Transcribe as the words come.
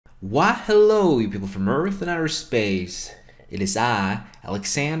Why hello, you people from Earth and outer space. It is I,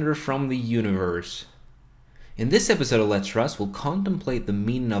 Alexander from the universe. In this episode of Let's Rust, we'll contemplate the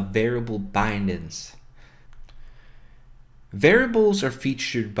meaning of variable bindings. Variables are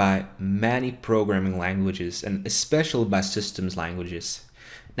featured by many programming languages and especially by systems languages.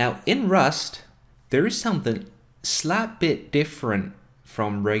 Now in Rust, there is something slight bit different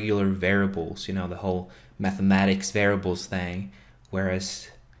from regular variables, you know, the whole mathematics variables thing, whereas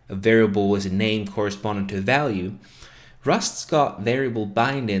a variable is a name corresponding to a value. Rust's got variable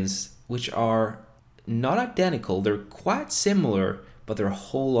bindings which are not identical, they're quite similar, but they're a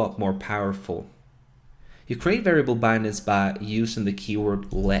whole lot more powerful. You create variable bindings by using the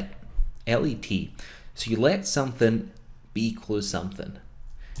keyword let, L-E-T. So you let something be equal to something.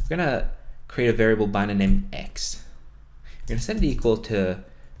 We're gonna create a variable binding named x. We're gonna set it equal to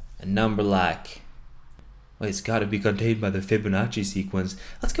a number like, well, it's gotta be contained by the Fibonacci sequence.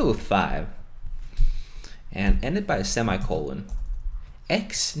 Let's go with 5. And end it by a semicolon.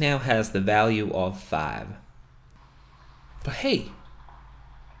 X now has the value of 5. But hey,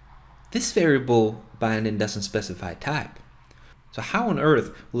 this variable binding doesn't specify type. So how on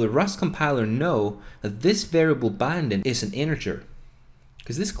earth will a Rust compiler know that this variable binding is an integer?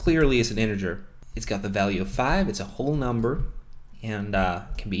 Because this clearly is an integer. It's got the value of 5, it's a whole number, and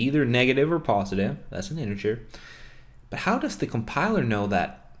can be either negative or positive. That's an integer. But how does the compiler know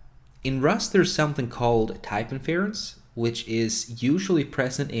that? In Rust there's something called type inference, which is usually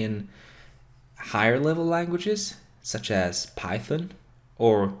present in higher level languages such as Python,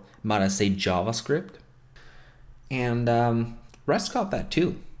 or might I say JavaScript. And Rust got that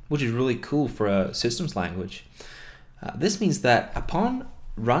too, which is really cool for a systems language. This means that upon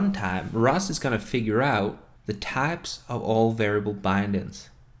runtime, Rust is going to figure out the types of all variable bindings.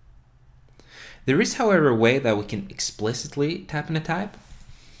 There is, however, a way that we can explicitly type in a type.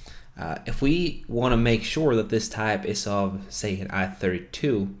 If we want to make sure that this type is of, say, an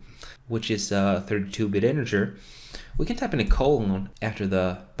i32, which is a 32-bit integer, we can type in a colon after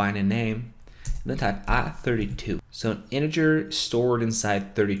the binding name, and then type i32. So an integer stored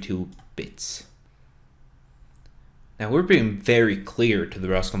inside 32 bits. Now we're being very clear to the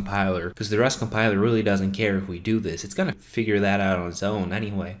Rust compiler, because the Rust compiler really doesn't care if we do this. It's going to figure that out on its own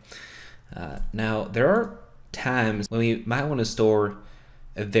anyway. Now there are times when we might want to store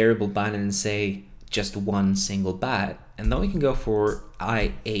a variable binding and say just one single byte, and then we can go for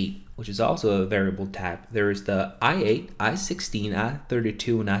i8, which is also a variable type. There is the i8, i16,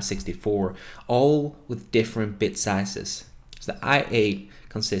 i32, and i64, all with different bit sizes. So the i8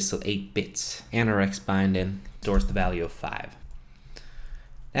 consists of 8 bits, and our x binding stores the value of 5.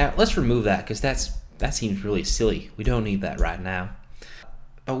 Now let's remove that, because that seems really silly. We don't need that right now.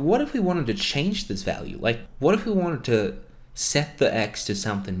 But what if we wanted to change this value? Like, what if we wanted to set the x to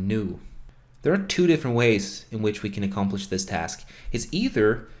something new? There are two different ways in which we can accomplish this task. It's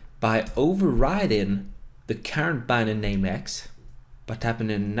either by overriding the current binding name x by typing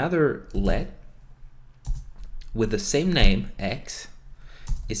in another let with the same name x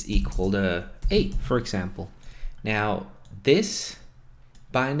is equal to 8, for example. Now this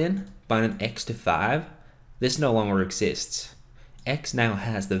binding x to 5, this no longer exists. X now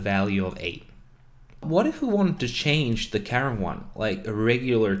has the value of 8. What if we wanted to change the current one, like a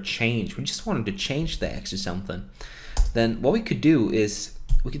regular change? We just wanted to change the x to something. Then what we could do is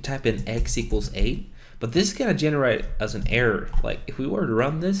we could type in x equals 8, but this is going to generate as an error. Like if we were to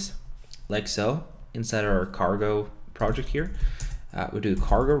run this like so inside our cargo project here, we do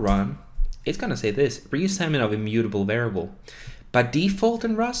cargo run, it's going to say this: reassignment of immutable variable. By default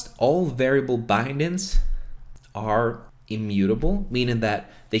in Rust, all variable bindings are immutable, meaning that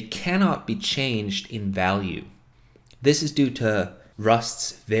they cannot be changed in value. This is due to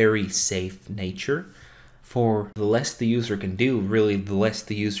Rust's very safe nature. For the less the user can do, really the less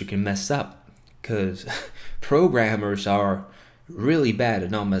the user can mess up, because programmers are really bad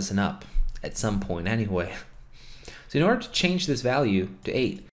at not messing up at some point anyway. So in order to change this value to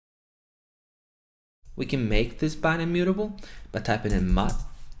 8, we can make this binding immutable by typing in mut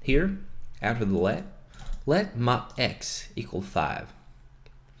here after the let mut x equal 5.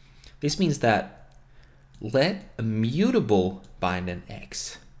 This means that let a mutable binding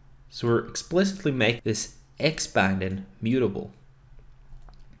x. So we're explicitly making this x binding mutable,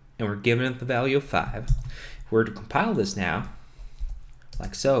 and we're giving it the value of 5. If we're to compile this now,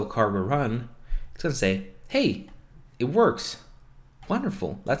 like so, cargo run, it's going to say, hey, it works.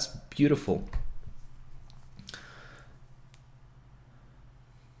 Wonderful. That's beautiful.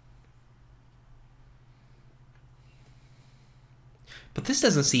 But this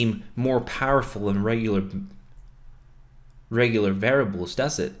doesn't seem more powerful than regular variables,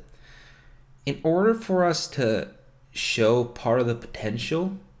 does it? In order for us to show part of the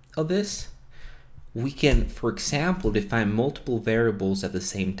potential of this, we can, for example, define multiple variables at the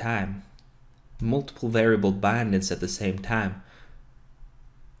same time, multiple variable bindings at the same time,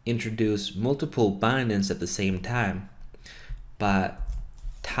 introduce multiple bindings at the same time, but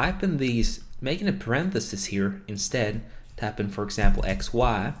typing these, making a parenthesis here instead, typing for example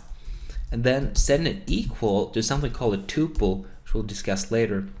xy, and then setting it equal to something called a tuple, which we'll discuss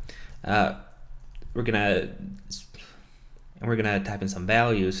later. We're gonna type in some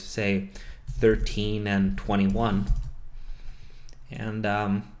values, say 13 and 21,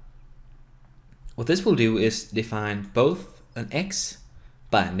 and what this will do is define both an x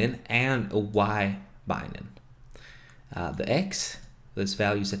binding and a y binding. The x was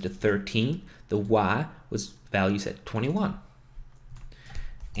value set to 13, the y was value set to 21.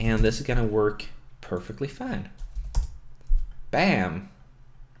 And this is gonna work perfectly fine. Bam!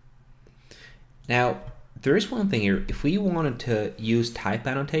 Now, there is one thing here. If we wanted to use type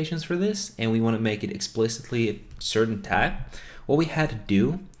annotations for this, and we want to make it explicitly a certain type, what we had to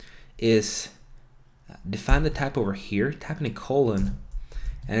do is define the type over here, type in a colon,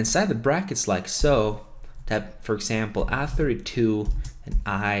 and inside the brackets like so, type, for example, I32 and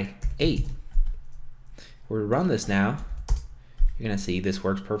I8. We'll run this now. You're going to see this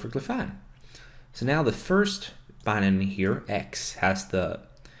works perfectly fine. So now the first binding here, X, has the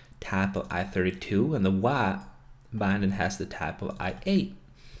type of I32, and the Y binding has the type of I8.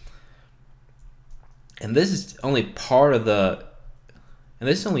 And this is only part of the, and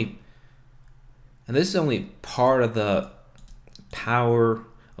this is only part of the power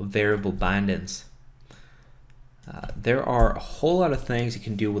of variable bindings. There are a whole lot of things you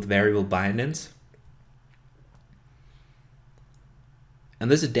can do with variable bindings. And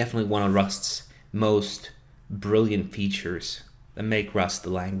this is definitely one of Rust's most brilliant features that make Rust the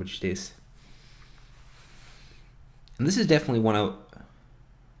language it is. And this is definitely one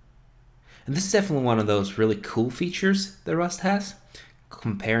of those really cool features that Rust has,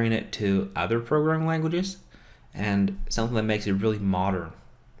 comparing it to other programming languages, and something that makes it really modern.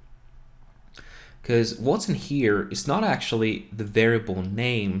 Because what's in here is not actually the variable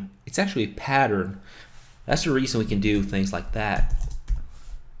name, it's actually a pattern. That's the reason we can do things like that.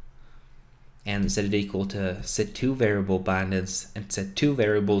 And set it equal to set two variable bindings and set two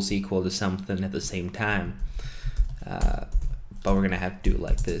variables equal to something at the same time. But we're gonna have to do it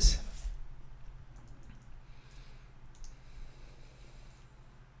like this.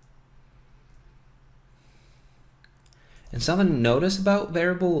 And something to notice about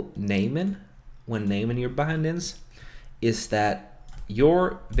variable naming when naming your bindings is that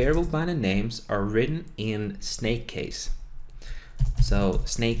your variable binding names are written in snake case. So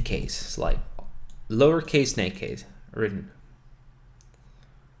snake case is like lowercase snake case, written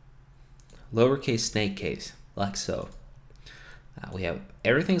lowercase snake case, like so. We have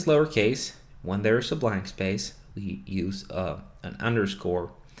everything's lowercase. When there's a blank space, we use an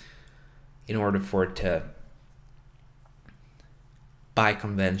underscore in order for it to, by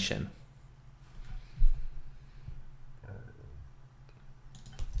convention.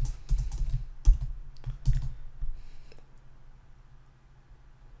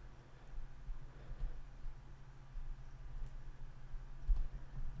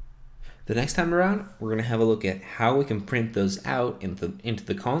 The next time around, we're going to have a look at how we can print those out into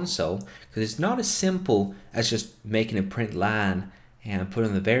the console, because it's not as simple as just making a print line and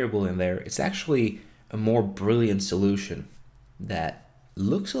putting the variable in there. It's actually a more brilliant solution that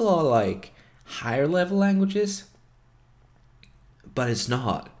looks a lot like higher level languages, but it's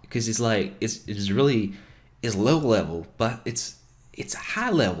not, because it's like it's low level, but it's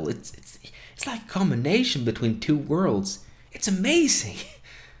high level. It's like a combination between two worlds. It's amazing.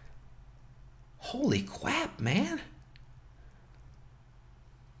 Holy crap, man.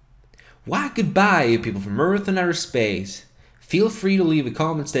 Why goodbye, you people from Earth and outer space. Feel free to leave a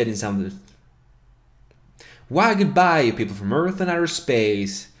comment stating something. Why goodbye, you people from Earth and outer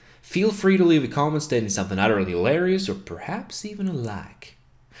space. Feel free to leave a comment stating something utterly hilarious or perhaps even a like.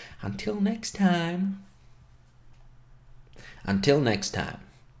 Until next time. Until next time.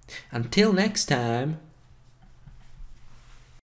 Until next time.